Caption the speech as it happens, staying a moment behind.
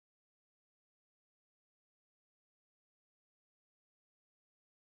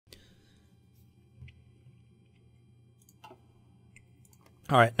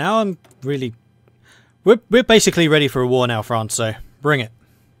Alright, now I'm really... We're basically ready for a war now, France, so bring it.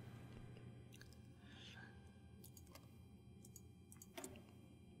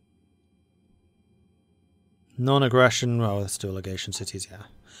 Non-aggression, well, there's still legation cities, yeah.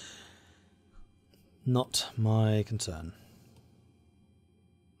 Not my concern.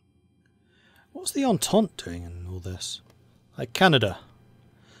 What's the Entente doing in all this? Like Canada.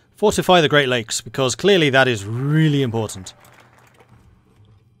 Fortify the Great Lakes, because clearly that is really important.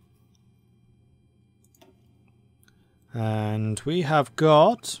 And we have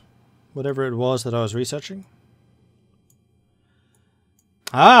got whatever it was that I was researching.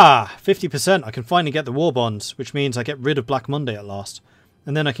 Ah, 50%. I can finally get the war bonds, which means I get rid of Black Monday at last.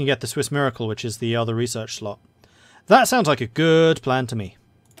 And then I can get the Swiss Miracle, which is the other research slot. That sounds like a good plan to me.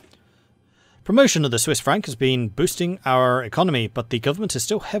 Promotion of the Swiss franc has been boosting our economy, but the government is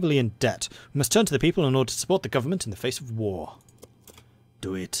still heavily in debt. We must turn to the people in order to support the government in the face of war.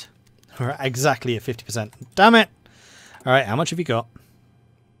 Do it. We're exactly at 50%. Damn it! Alright, how much have you got?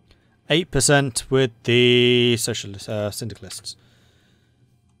 8% with the socialist syndicalists.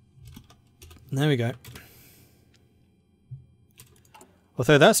 There we go.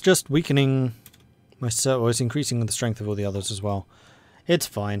 Although that's just weakening myself, or it's increasing the strength of all the others as well. It's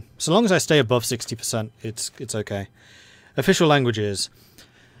fine. So long as I stay above 60%, it's okay. Official languages.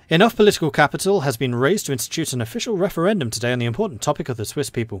 Enough political capital has been raised to institute an official referendum today on the important topic of the Swiss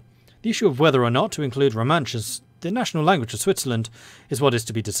people. The issue of whether or not to include Romansh as the national language of Switzerland is what is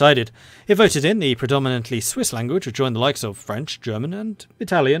to be decided. If voted in, the predominantly Swiss language would join the likes of French, German and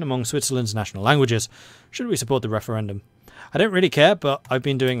Italian among Switzerland's national languages. Should we support the referendum? I don't really care, but I've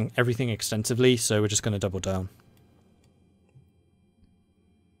been doing everything extensively, so we're just going to double down.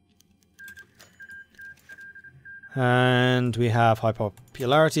 And we have high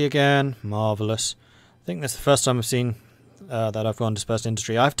popularity again. Marvellous. I think that's the first time I've seen that I've gone dispersed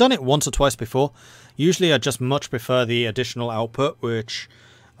industry. I've done it once or twice before. Usually I just much prefer the additional output which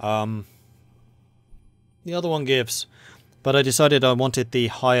the other one gives. But I decided I wanted the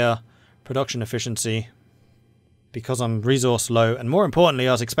higher production efficiency because I'm resource low. And more importantly,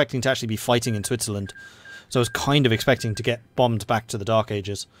 I was expecting to actually be fighting in Switzerland. So I was kind of expecting to get bombed back to the Dark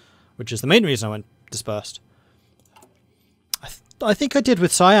Ages, which is the main reason I went dispersed. I think I did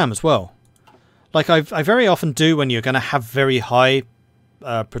with Siam as well. Like I very often do when you're going to have very high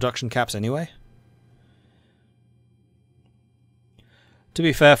production caps anyway. To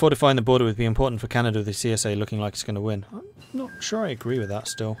be fair, fortifying the border would be important for Canada with the CSA looking like it's going to win. I'm not sure I agree with that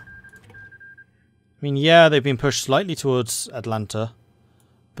still. I mean, yeah, they've been pushed slightly towards Atlanta,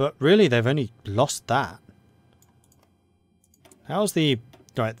 but really they've only lost that. How's the...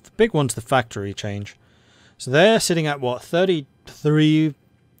 Right, the big one's the factory change. So they're sitting at, what, 33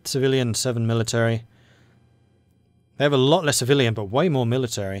 civilian, 7 military. They have a lot less civilian, but way more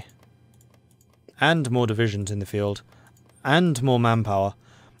military. And more divisions in the field. And more manpower.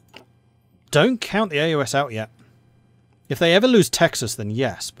 Don't count the AOS out yet. If they ever lose Texas, then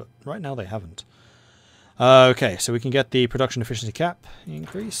yes, but right now they haven't. Okay, so we can get the production efficiency cap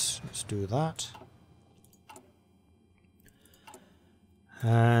increase. Let's do that.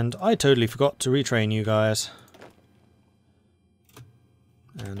 And I totally forgot to retrain you guys.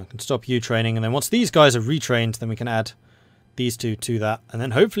 And I can stop you training, and then once these guys are retrained, then we can add these two to that. And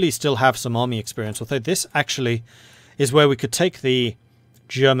then hopefully still have some army experience. Although this actually is where we could take the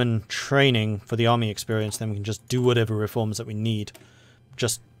German training for the army experience, then we can just do whatever reforms that we need.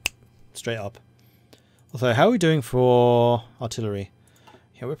 Just straight up. Although, how are we doing for artillery?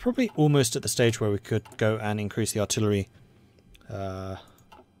 Yeah, we're probably almost at the stage where we could go and increase the artillery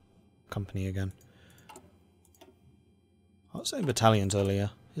company again. I was saying battalions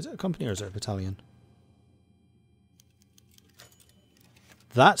earlier. Is it a company or is it a battalion?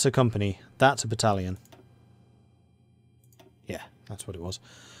 That's a company. That's a battalion. Yeah, that's what it was.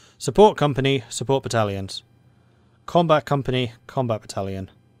 Support company, support battalions. Combat company, combat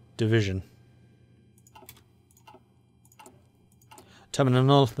battalion. Division.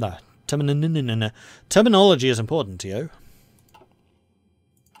 Terminology is important, yo.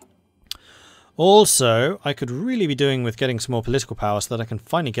 Also, I could really be doing with getting some more political power so that I can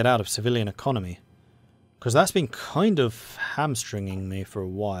finally get out of civilian economy. Because that's been kind of hamstringing me for a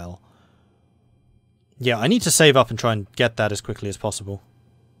while. Yeah, I need to save up and try and get that as quickly as possible.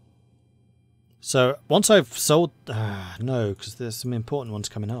 So, once I've sold... no, because there's some important ones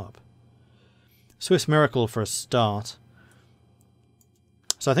coming up. Swiss Miracle for a start.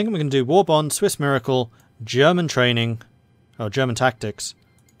 So I think I'm going to do War Bond, Swiss Miracle, German training, or German tactics.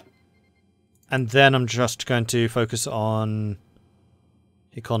 And then I'm just going to focus on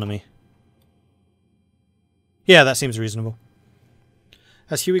economy. Yeah, that seems reasonable.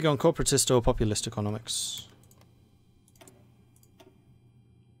 Has Huey gone corporatist or populist economics?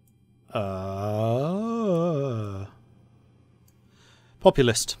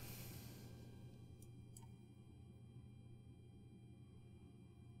 Populist.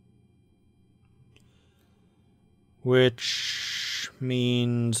 Which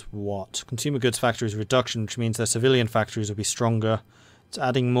means what? Consumer goods factories reduction, which means their civilian factories will be stronger. It's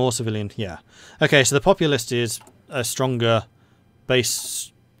adding more civilian. Yeah. Okay, so the populist is a stronger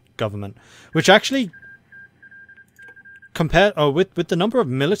base government, which actually with the number of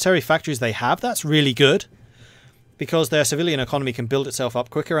military factories they have, that's really good, because their civilian economy can build itself up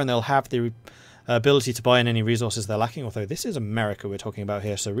quicker, and they'll have the ability to buy in any resources they're lacking. Although this is America we're talking about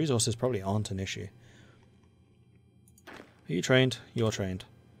here, so resources probably aren't an issue. Are you trained? You're trained.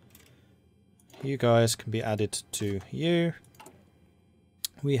 You guys can be added to you.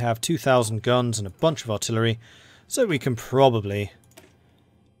 We have 2,000 guns and a bunch of artillery, so we can probably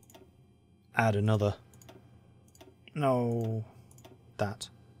add another. No, that.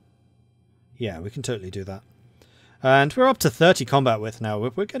 Yeah, we can totally do that. And we're up to 30 combat width now.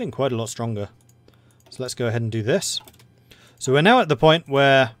 We're getting quite a lot stronger. So let's go ahead and do this. So we're now at the point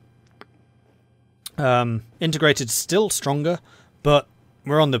where integrated is still stronger, but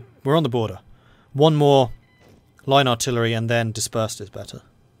we're on the border. One more line artillery and then dispersed is better.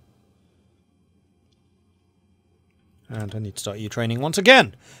 And I need to start you training once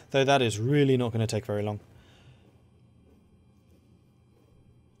again, though that is really not going to take very long.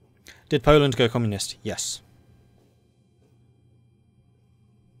 Did Poland go communist? Yes.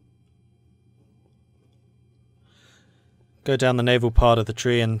 Go down the naval part of the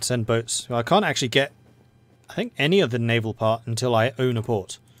tree and send boats. Well, I can't actually get, I think, any of the naval part until I own a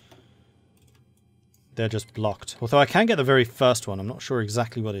port. They're just blocked. Although I can get the very first one. I'm not sure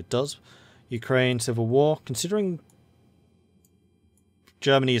exactly what it does. Ukraine, Civil War. Considering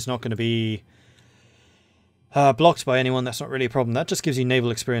Germany is not going to be blocked by anyone, that's not really a problem. That just gives you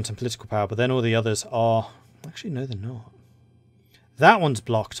naval experience and political power, but then all the others are... Actually, no, they're not. That one's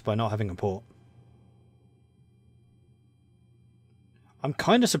blocked by not having a port. I'm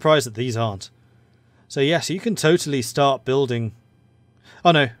kind of surprised that these aren't. So yes, you can totally start building...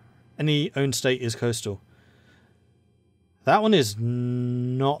 Oh no, any own state is coastal. That one is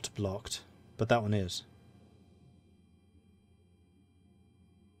not blocked, but that one is.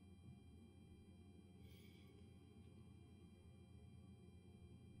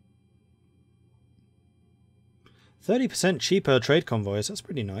 %30 cheaper trade convoys, that's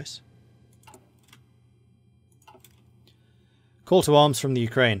pretty nice. Call to arms from the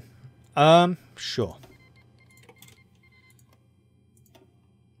Ukraine. Sure.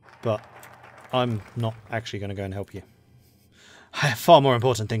 But I'm not actually going to go and help you. I have far more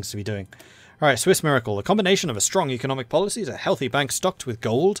important things to be doing. Alright, Swiss Miracle. A combination of a strong economic policies, a healthy bank stocked with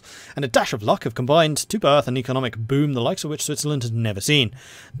gold, and a dash of luck have combined to birth an economic boom the likes of which Switzerland has never seen.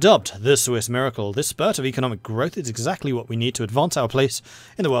 Dubbed the Swiss Miracle, this spurt of economic growth is exactly what we need to advance our place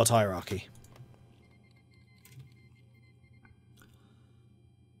in the world hierarchy.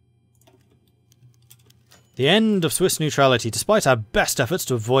 The end of Swiss neutrality. Despite our best efforts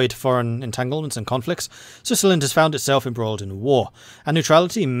to avoid foreign entanglements and conflicts, Switzerland has found itself embroiled in war. Our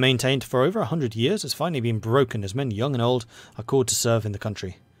neutrality, maintained for over 100 years, has finally been broken as men young and old are called to serve in the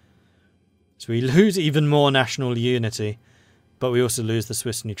country. So we lose even more national unity, but we also lose the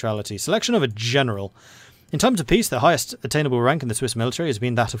Swiss neutrality. Selection of a general. In times of peace, the highest attainable rank in the Swiss military has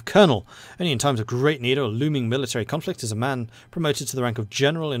been that of colonel. Only in times of great need or looming military conflict is a man promoted to the rank of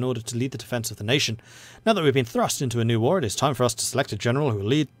general in order to lead the defence of the nation. Now that we've been thrust into a new war, it is time for us to select a general who will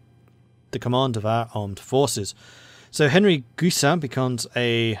lead the command of our armed forces. So Henry Guisin becomes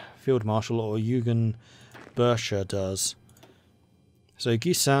a field marshal, or Eugen Bircher does. So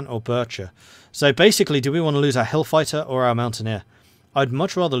Guisin or Bircher. So basically, do we want to lose our hillfighter or our mountaineer? I'd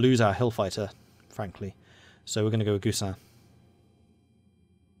much rather lose our hillfighter, frankly. So we're going to go with Guisin.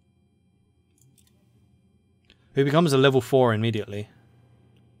 Who becomes a level 4 immediately.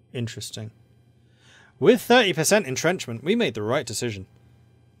 Interesting. With 30% entrenchment, we made the right decision.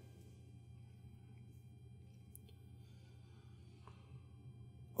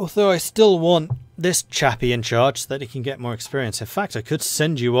 Although I still want this chappie in charge so that he can get more experience. In fact, I could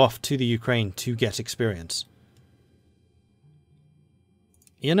send you off to the Ukraine to get experience.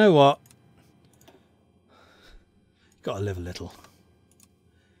 You know what? Gotta live a little.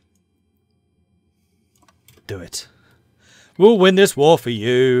 Do it. We'll win this war for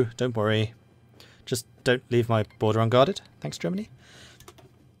you. Don't worry. Just don't leave my border unguarded. Thanks, Germany.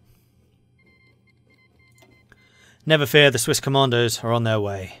 Never fear, the Swiss commandos are on their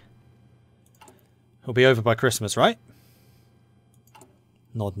way. It'll be over by Christmas, right?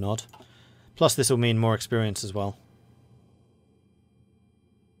 Nod, nod. Plus this will mean more experience as well.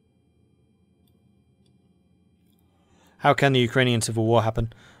 How can the Ukrainian Civil War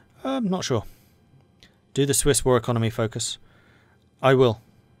happen? I'm not sure. Do the Swiss war economy focus? I will.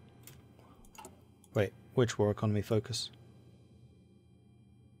 Wait, which war economy focus?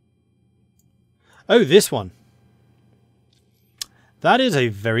 Oh, this one. That is a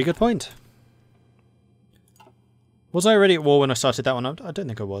very good point. Was I already at war when I started that one? I don't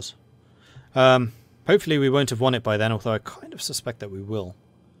think I was. Hopefully we won't have won it by then, although I kind of suspect that we will.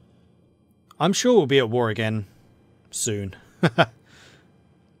 I'm sure we'll be at war again soon.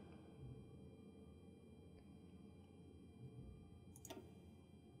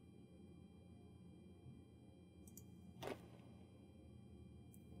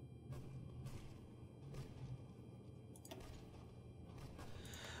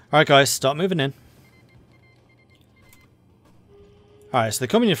 Alright guys, start moving in. Alright, so the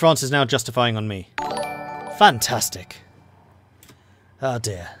Commune of France is now justifying on me. Fantastic. Oh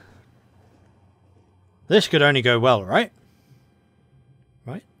dear. This could only go well, right?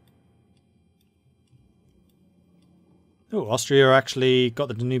 Right? Oh, Austria actually got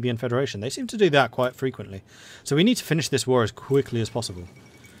the Danubian Federation. They seem to do that quite frequently. So we need to finish this war as quickly as possible.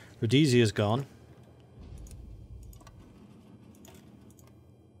 Rhodesia is gone.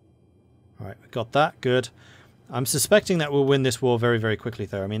 Alright, we got that. Good. I'm suspecting that we'll win this war very, very quickly,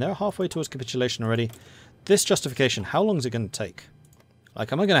 though. I mean, they're halfway towards capitulation already. This justification, how long is it going to take?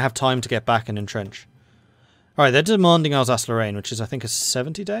 Like, am I going to have time to get back and entrench? Alright, they're demanding Alsace-Lorraine, which is, I think, a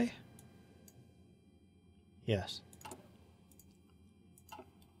 70-day? Yes.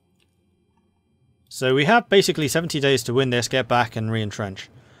 So we have basically 70 days to win this, get back, and re-entrench.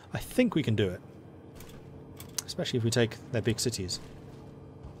 I think we can do it. Especially if we take their big cities.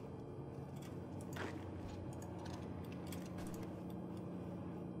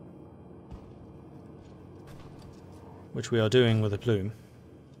 Which we are doing with a plume.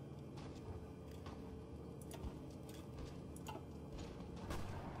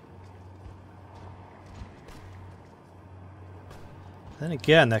 Then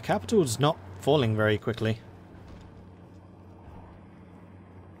again, their capital is not falling very quickly.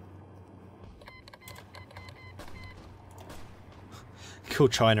 Cool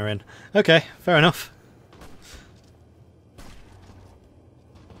China in. Okay, fair enough.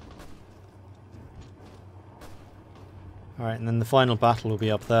 Alright, and then the final battle will be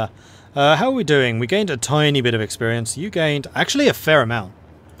up there. How are we doing? We gained a tiny bit of experience. You gained actually a fair amount.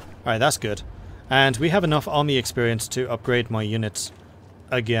 Alright, that's good. And we have enough army experience to upgrade my units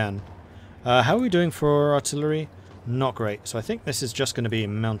again. How are we doing for artillery? Not great. So I think this is just going to be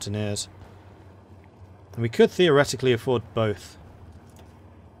mountaineers. And we could theoretically afford both.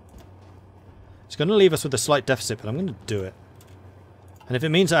 It's going to leave us with a slight deficit, but I'm going to do it. And if it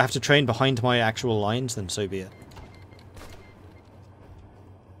means I have to train behind my actual lines, then so be it.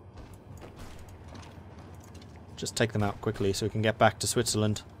 Just take them out quickly so we can get back to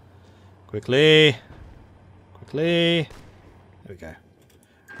Switzerland. Quickly. Quickly. There we go.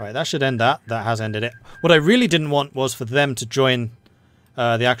 Right, that should end that. That has ended it. What I really didn't want was for them to join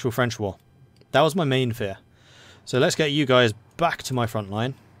the actual French war. That was my main fear. So let's get you guys back to my front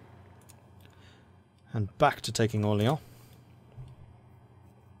line. And back to taking Orléans.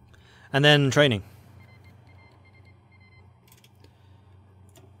 And then training.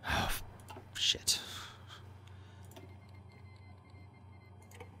 Oh, shit.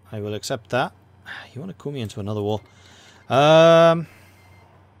 I will accept that. You want to call me into another war? Fine.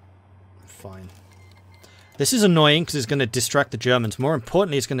 This is annoying because it's going to distract the Germans. More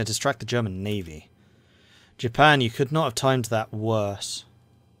importantly, it's going to distract the German Navy. Japan, you could not have timed that worse.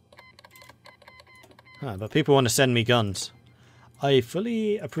 Ah, but people want to send me guns. I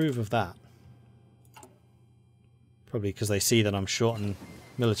fully approve of that. Probably because they see that I'm short on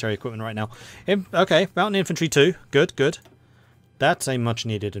military equipment right now. Okay, Mountain Infantry 2. Good, good. That's a much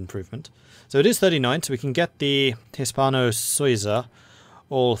needed improvement. So it is 39, so we can get the Hispano-Suiza.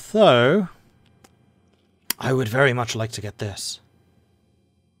 Although, I would very much like to get this.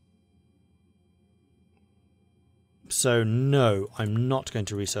 So no, I'm not going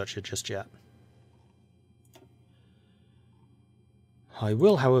to research it just yet. I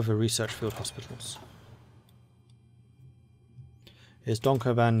will, however, research field hospitals. Is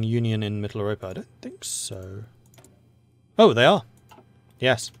Donkovan Union in Middle Europa? I don't think so. Oh, they are.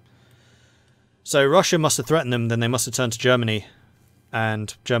 Yes. So Russia must have threatened them, then they must have turned to Germany.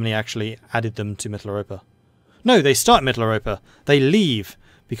 And Germany actually added them to Middle Europa. No, they start Middle Europa. They leave.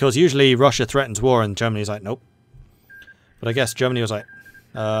 Because usually Russia threatens war and Germany's like, nope. But I guess Germany was like,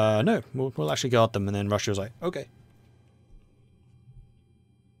 no, we'll actually guard them. And then Russia was like, okay.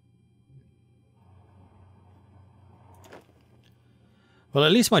 Well,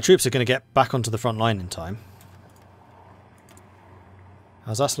 at least my troops are going to get back onto the front line in time.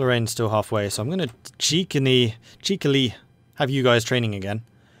 Alsace-Lorraine's still halfway, so I'm going to cheekily have you guys training again.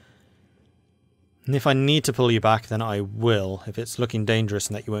 And if I need to pull you back, then I will, if it's looking dangerous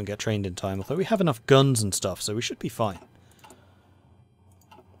and that you won't get trained in time. Although we have enough guns and stuff, so we should be fine.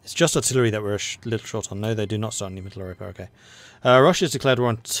 It's just artillery that we're a little short on. No, they do not start any Middle Europa, okay. Russia's declared war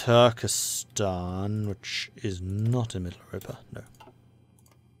on Turkestan, which is not in Middle Europa, no.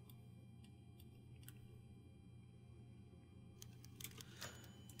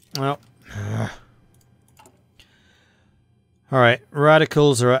 Well, alright,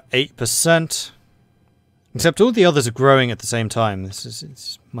 radicals are at 8%. Except all the others are growing at the same time.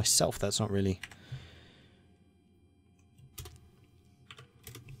 It's myself that's not really...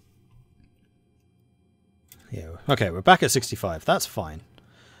 Yeah, okay, we're back at 65. That's fine.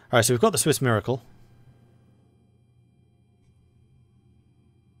 Alright, so we've got the Swiss Miracle.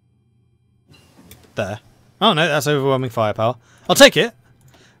 There. Oh no, that's overwhelming firepower. I'll take it!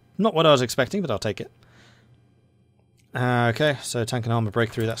 Not what I was expecting, but I'll take it. Okay, so tank and armor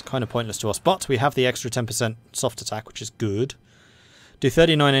breakthrough, that's kind of pointless to us. But we have the extra 10% soft attack, which is good. Do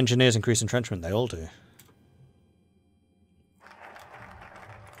 39 engineers increase entrenchment? They all do.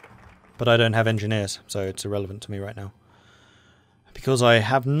 But I don't have engineers, so it's irrelevant to me right now. Because I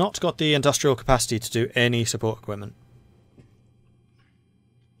have not got the industrial capacity to do any support equipment.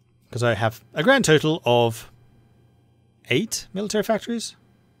 Because I have a grand total of 8 military factories?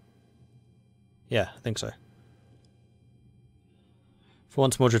 Yeah, I think so. For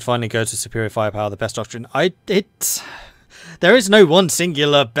once Mordred finally goes to superior firepower, the best doctrine. There is no one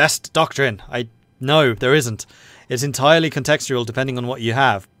singular best doctrine. No, there isn't. It's entirely contextual depending on what you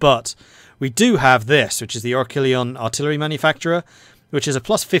have. But we do have this, which is the Orkilion Artillery Manufacturer, which is a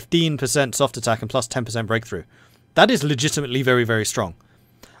plus 15% soft attack and plus 10% breakthrough. That is legitimately very, very strong.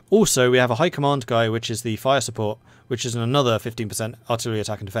 Also, we have a high command guy, which is the fire support, which is another 15% artillery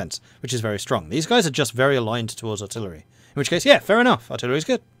attack and defense, which is very strong. These guys are just very aligned towards artillery. In which case, yeah, fair enough. Artillery is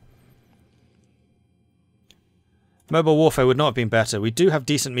good. Mobile warfare would not have been better. We do have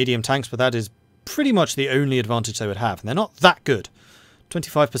decent medium tanks, but that is pretty much the only advantage they would have. And they're not that good.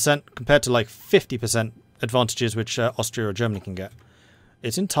 25% compared to like 50% advantages which Austria or Germany can get.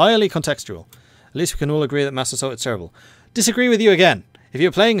 It's entirely contextual. At least we can all agree that mass assault is terrible. Disagree with you again. If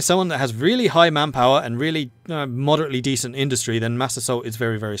you're playing someone that has really high manpower and really moderately decent industry, then mass assault is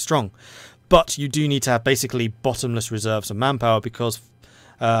very, very strong. But you do need to have basically bottomless reserves of manpower because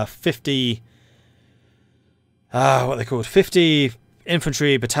 50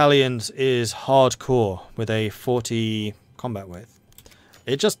 infantry battalions is hardcore with a 40 combat width.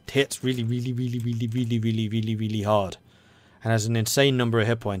 It just hits really, really, really, really, really, really, really, really hard. And has an insane number of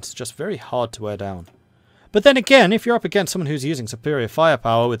hit points. It's just very hard to wear down. But then again, if you're up against someone who's using superior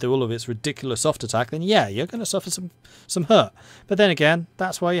firepower with all of its ridiculous soft attack, then yeah, you're going to suffer some hurt. But then again,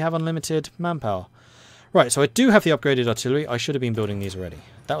 that's why you have unlimited manpower. Right, so I do have the upgraded artillery. I should have been building these already.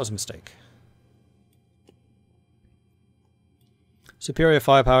 That was a mistake. Superior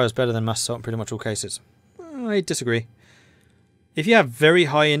firepower is better than mass assault in pretty much all cases. I disagree. If you have very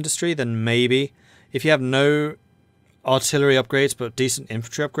high industry, then maybe. If you have no artillery upgrades but decent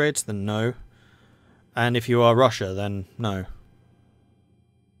infantry upgrades, then no. And if you are Russia, then no.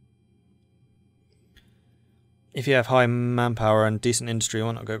 If you have high manpower and decent industry,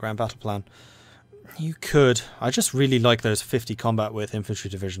 why not go Grand Battle Plan? You could. I just really like those 50 combat width infantry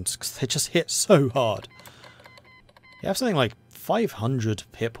divisions because they just hit so hard. You have something like 500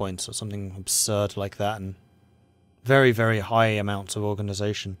 hit points or something absurd like that and very, very high amounts of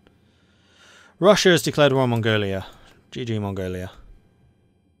organisation. Russia has declared war on Mongolia. GG Mongolia.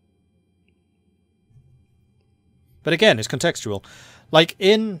 But again, it's contextual. Like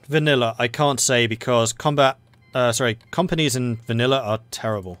in vanilla, I can't say because companies in vanilla are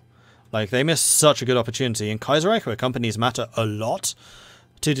terrible. Like they miss such a good opportunity. In Kaiserreich, where companies matter a lot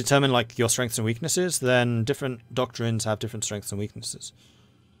to determine like your strengths and weaknesses, then different doctrines have different strengths and weaknesses.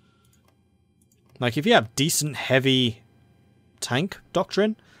 Like if you have decent heavy tank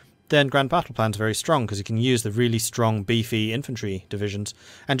doctrine, then Grand Battle Plan's very strong because you can use the really strong beefy infantry divisions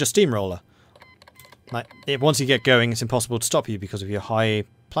and just steamroller. Like, once you get going, it's impossible to stop you because of your high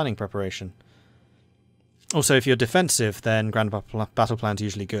planning preparation. Also, if you're defensive, then Grand Battle Plan's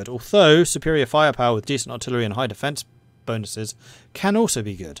usually good. Although, superior firepower with decent artillery and high defense bonuses can also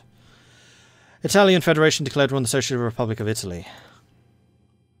be good. Italian Federation declared war on the Social Republic of Italy.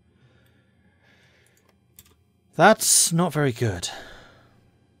 That's not very good.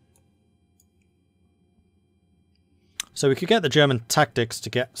 So we could get the German tactics to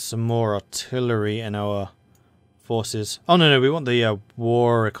get some more artillery in our forces. Oh, no, we want the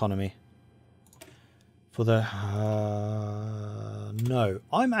war economy. For the... no,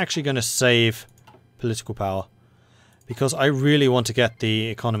 I'm actually going to save political power. Because I really want to get the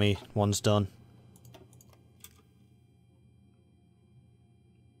economy ones done.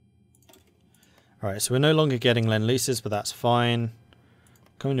 Alright, so we're no longer getting Lend-Leases, but that's fine.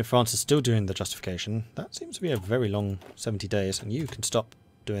 Coming to France is still doing the justification. That seems to be a very long 70 days, and you can stop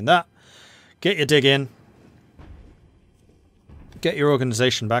doing that. Get your dig in. Get your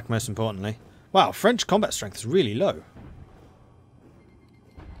organisation back, most importantly. Wow, French combat strength is really low.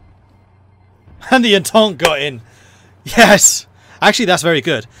 And the Entente got in. Yes! Actually, that's very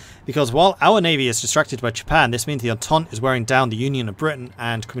good. Because while our navy is distracted by Japan, this means the Entente is wearing down the Union of Britain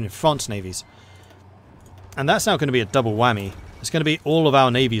and Coming to France navies. And that's now going to be a double whammy. It's going to be all of our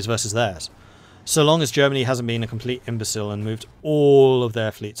navies versus theirs. So long as Germany hasn't been a complete imbecile and moved all of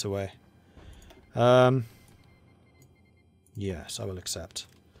their fleets away. Yes, I will accept.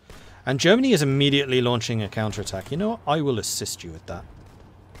 And Germany is immediately launching a counterattack. You know what? I will assist you with that.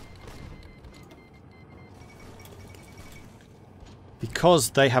 Because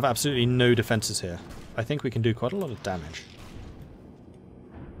they have absolutely no defences here. I think we can do quite a lot of damage.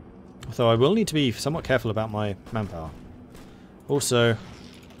 Although I will need to be somewhat careful about my manpower. Also,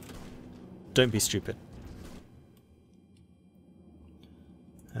 don't be stupid.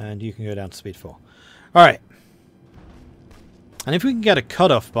 And you can go down to speed 4. Alright. And if we can get a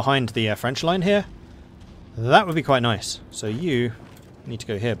cutoff behind the French line here, that would be quite nice. So you need to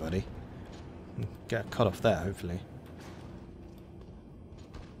go here, buddy. Get a cutoff there, hopefully.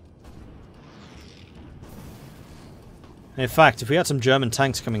 In fact, if we had some German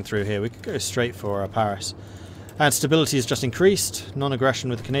tanks coming through here, we could go straight for Paris. And stability has just increased. Non-aggression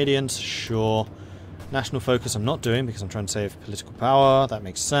with the Canadians, sure. National focus I'm not doing because I'm trying to save political power. That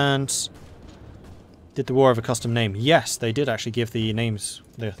makes sense. Did the war have a custom name? Yes, they did actually give the names,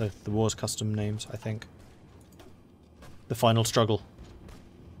 the war's custom names, I think. The final struggle.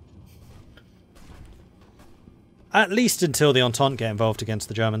 At least until the Entente get involved against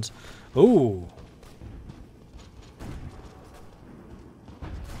the Germans. Ooh.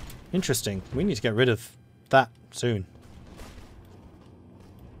 Interesting. We need to get rid of that soon.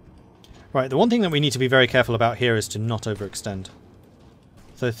 Right, the one thing that we need to be very careful about here is to not overextend.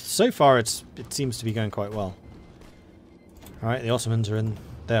 So far it seems to be going quite well. Alright, the Ottomans are in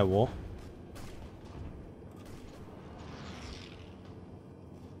their war.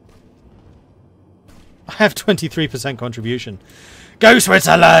 I have 23% contribution. Go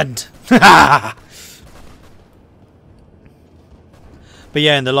Switzerland! But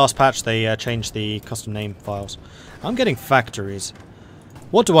yeah, in the last patch they changed the custom name files. I'm getting factories.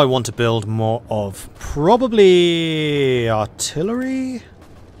 What do I want to build more of? Probably artillery?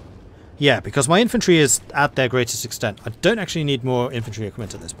 Yeah, because my infantry is at their greatest extent. I don't actually need more infantry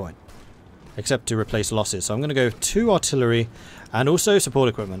equipment at this point. Except to replace losses. So I'm going to go 2 artillery and also support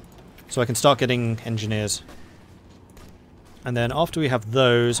equipment. So I can start getting engineers. And then after we have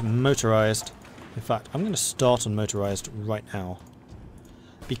those, motorized. In fact, I'm going to start on motorized right now.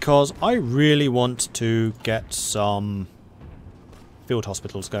 Because I really want to get some field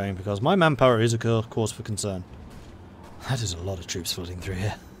hospitals going. Because my manpower is a cause for concern. That is a lot of troops flooding through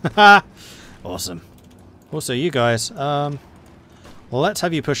here. Awesome. Also, you guys, well, let's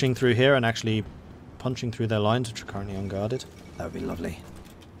have you pushing through here and actually punching through their lines, which are currently unguarded. That would be lovely.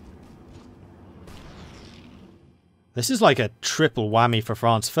 This is like a triple whammy for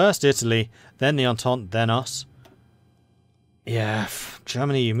France. First Italy, then the Entente, then us. Yeah,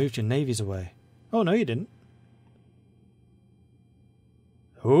 Germany, you moved your navies away. Oh, no, you didn't.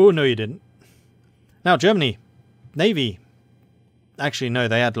 Oh, no, you didn't. Now, Germany, navy. Actually, no,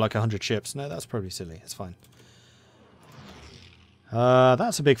 they had like 100 ships. No, that's probably silly. It's fine.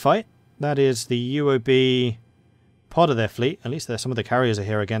 That's a big fight. That is the UOB part of their fleet. At least some of the carriers are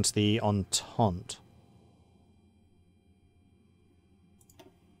here against the Entente.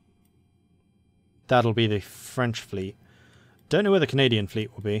 That'll be the French fleet. Don't know where the Canadian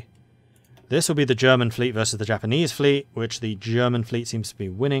fleet will be. This will be the German fleet versus the Japanese fleet, which the German fleet seems to be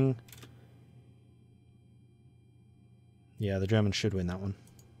winning. Yeah, the Germans should win that one.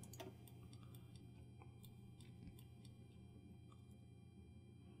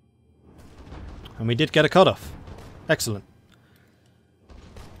 And we did get a cutoff. Excellent.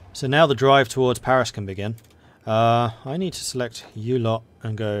 So now the drive towards Paris can begin. I need to select you lot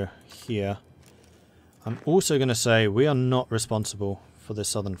and go here. I'm also going to say we are not responsible for the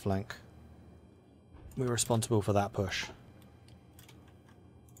southern flank. We're responsible for that push.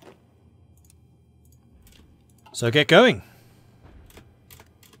 So get going.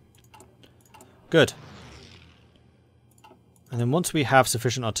 Good. And then once we have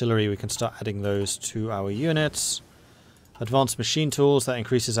sufficient artillery, we can start adding those to our units. Advanced machine tools, that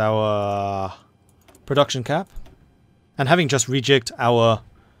increases our production cap. And having just rejigged our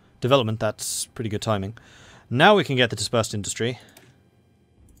development, that's pretty good timing. Now we can get the dispersed industry.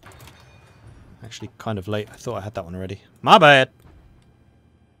 Actually, kind of late. I thought I had that one already. My bad!